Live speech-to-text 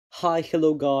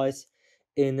Hello guys.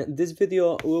 In this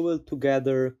video we will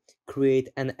together create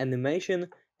an animation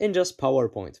in just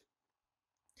PowerPoint.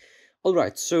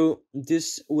 Alright, so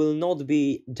this will not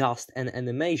be just an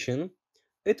animation.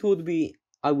 It would be,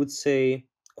 I would say,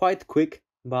 quite quick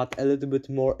but a little bit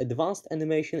more advanced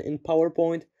animation in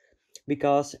PowerPoint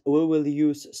because we will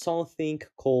use something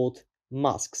called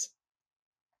masks.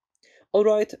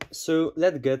 Alright, so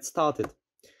let's get started.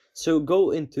 So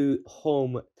go into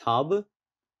Home tab.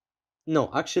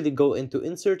 No, actually go into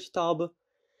Insert tab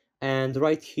and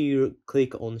right here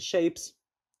click on Shapes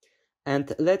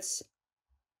and let's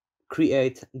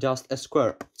create just a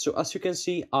square. So as you can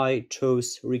see, I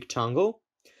chose rectangle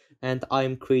and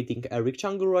I'm creating a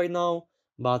rectangle right now,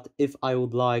 but if I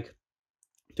would like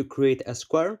to create a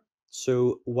square,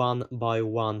 so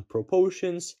 1:1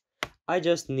 proportions, I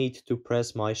just need to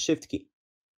press my Shift key.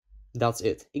 That's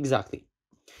it, exactly.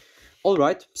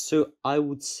 Alright, so I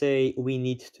would say we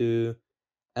need to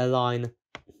align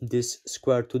this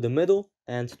square to the middle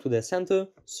and to the center.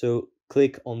 So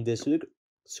click on this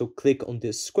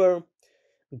square,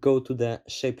 go to the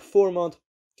shape format,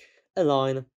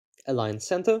 align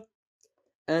center,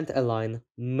 and align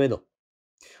middle.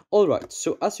 Alright,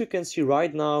 so as you can see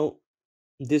right now,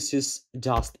 this is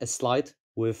just a slide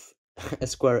with a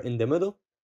square in the middle.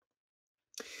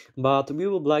 But we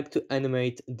would like to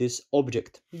animate this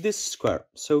object, this square.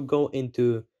 So go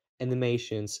into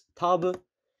Animations tab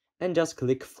and just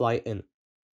click Fly In.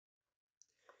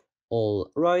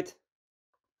 Alright.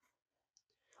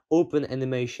 Open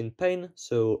animation pane,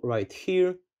 so right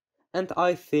here. And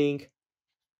I think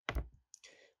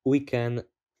we can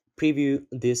preview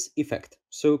this effect.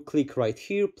 So click right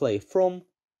here, play from.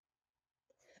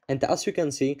 And as you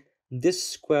can see, this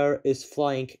square is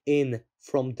flying in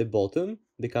from the bottom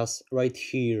because right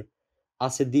here,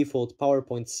 as a default,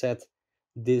 PowerPoint set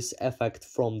this effect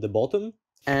from the bottom.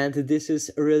 And this is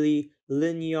really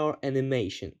linear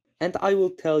animation. And I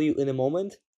will tell you in a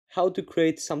moment how to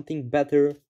create something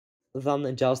better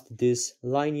than just this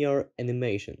linear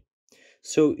animation.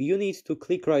 So you need to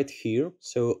click right here,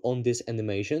 so on this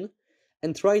animation,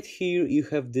 and right here you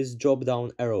have this drop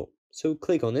down arrow. So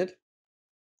click on it.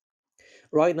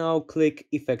 Right now click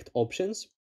Effect Options.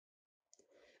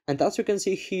 And as you can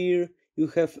see here, you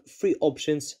have three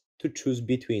options to choose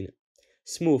between: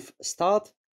 Smooth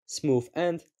Start, Smooth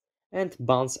End, and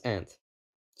Bounce End.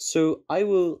 So I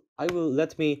will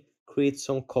let me create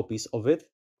some copies of it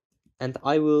and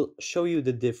I will show you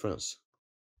the difference.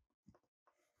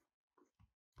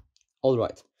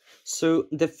 Alright, so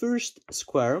the first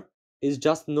square is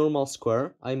just normal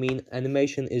square. I mean,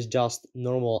 animation is just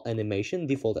normal animation,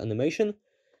 default animation.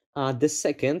 The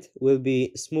second will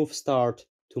be smooth start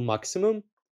to maximum.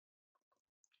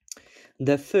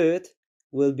 The third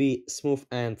will be smooth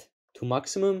end to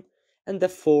maximum. And the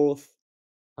fourth,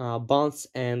 bounce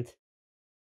end,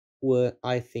 where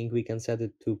I think we can set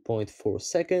it to 0.4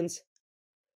 seconds.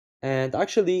 And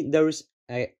actually, there is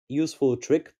a useful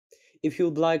trick. If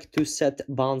you'd like to set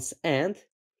bounce end,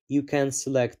 you can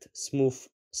select smooth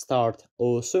start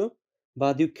also,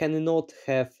 but you cannot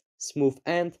have smooth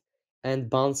end and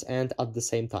bounce end at the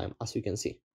same time, as you can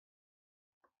see.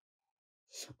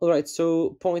 Alright,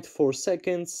 so 0.4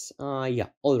 seconds, yeah,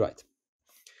 alright.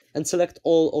 And select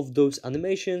all of those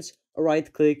animations, right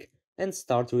click and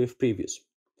start with previews.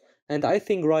 And I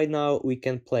think right now we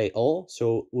can play all,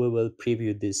 so we will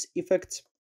preview these effects.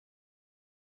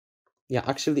 Yeah,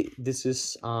 actually this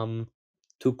is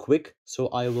too quick, so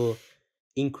I will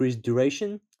increase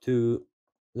duration to,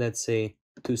 let's say,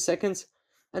 2 seconds.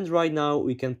 And right now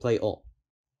we can play all.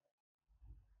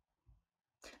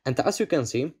 And as you can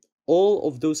see, all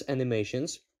of those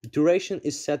animations, duration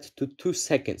is set to 2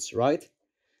 seconds, right?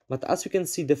 But as you can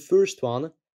see, the first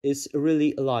one is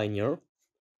really linear.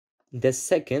 The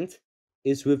second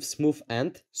is with smooth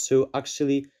end. So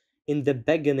actually in the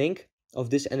beginning of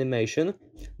this animation,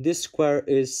 this square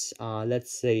is,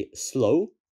 let's say,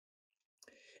 slow.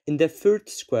 In the third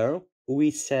square,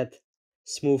 we set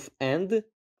smooth end.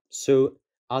 So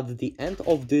at the end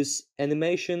of this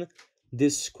animation,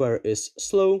 this square is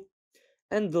slow.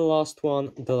 And the last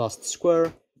one, the last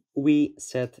square, we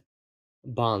set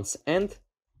bounce end.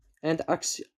 And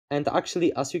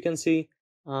actually, as you can see,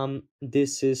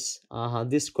 this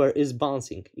square is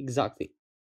bouncing exactly.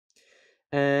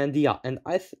 And yeah, and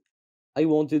I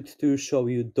wanted to show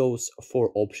you those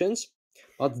 4 options,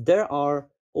 but there are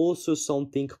also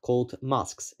something called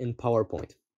masks in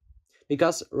PowerPoint,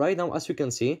 because right now, as you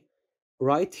can see,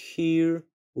 right here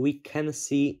we can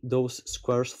see those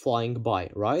squares flying by,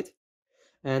 right?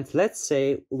 And let's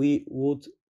say we wouldn't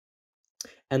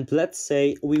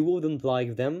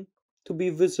like them to be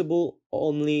visible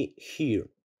only here.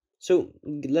 So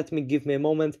let me give me a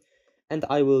moment and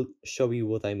I will show you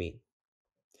what I mean.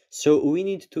 So we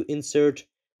need to insert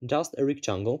just a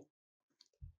rectangle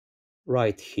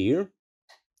right here,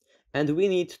 and we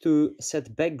need to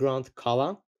set background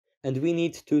color, and we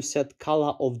need to set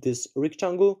color of this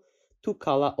rectangle to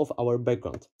color of our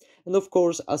background. And of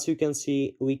course, as you can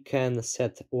see, we can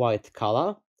set white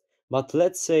color, but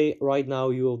let's say right now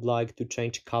you would like to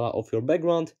change color of your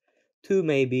background to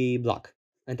maybe black.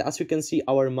 And as you can see,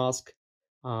 our mask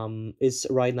is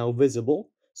right now visible,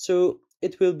 so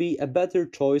it will be a better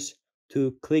choice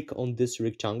to click on this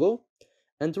rectangle.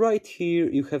 And right here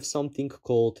you have something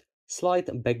called slide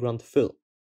background fill.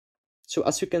 So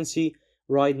as you can see,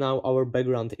 right now our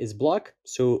background is black,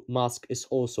 so mask is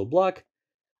also black.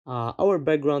 Our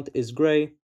background is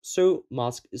gray, so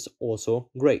mask is also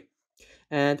gray.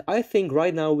 And I think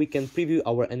right now we can preview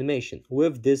our animation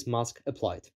with this mask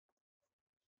applied.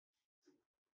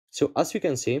 So as you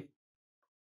can see,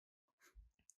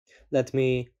 let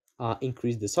me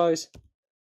increase the size.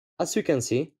 As you can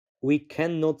see, we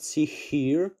cannot see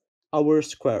here our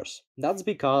squares. That's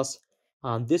because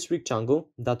this rectangle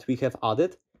that we have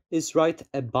added is right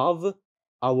above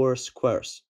our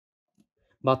squares.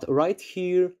 But right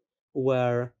here,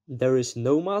 where there is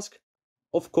no mask,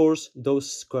 of course,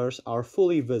 those squares are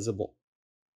fully visible.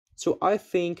 So I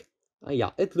think,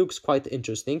 yeah, it looks quite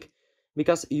interesting,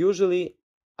 because usually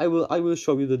I will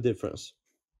show you the difference.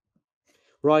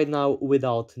 Right now,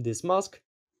 without this mask,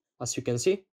 as you can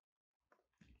see,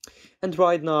 and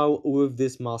right now with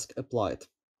this mask applied.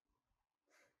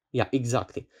 Yeah,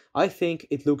 exactly. I think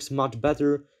it looks much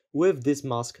better with this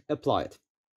mask applied.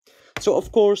 So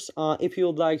of course, if you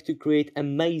would like to create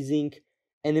animations,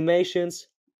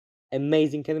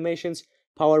 amazing animations,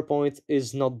 PowerPoint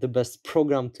is not the best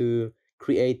program to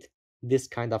create this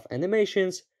kind of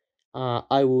animations.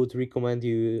 I would recommend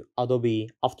you Adobe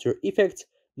After Effects,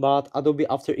 but Adobe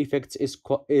After Effects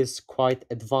is quite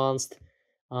advanced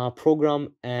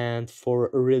program and for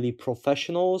really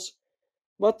professionals.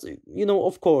 But you know,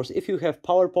 of course, if you have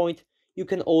PowerPoint, you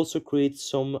can also create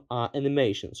some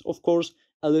animations. Of course,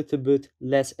 a little bit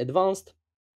less advanced.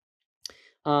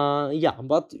 Yeah,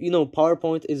 but you know,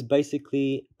 PowerPoint is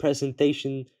basically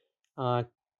presentation uh,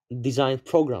 design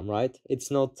program, right? It's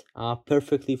not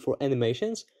perfectly for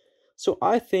animations. So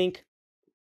I think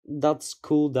that's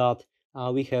cool that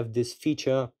we have this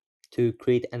feature to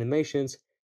create animations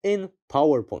in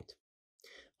PowerPoint.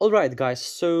 Alright guys,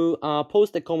 so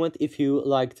post a comment if you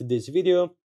liked this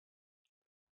video,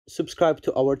 subscribe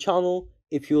to our channel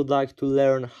if you would like to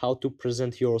learn how to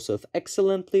present yourself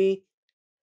excellently,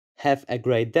 have a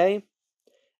great day,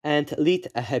 and lead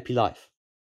a happy life.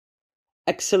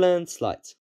 Excellent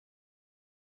slides.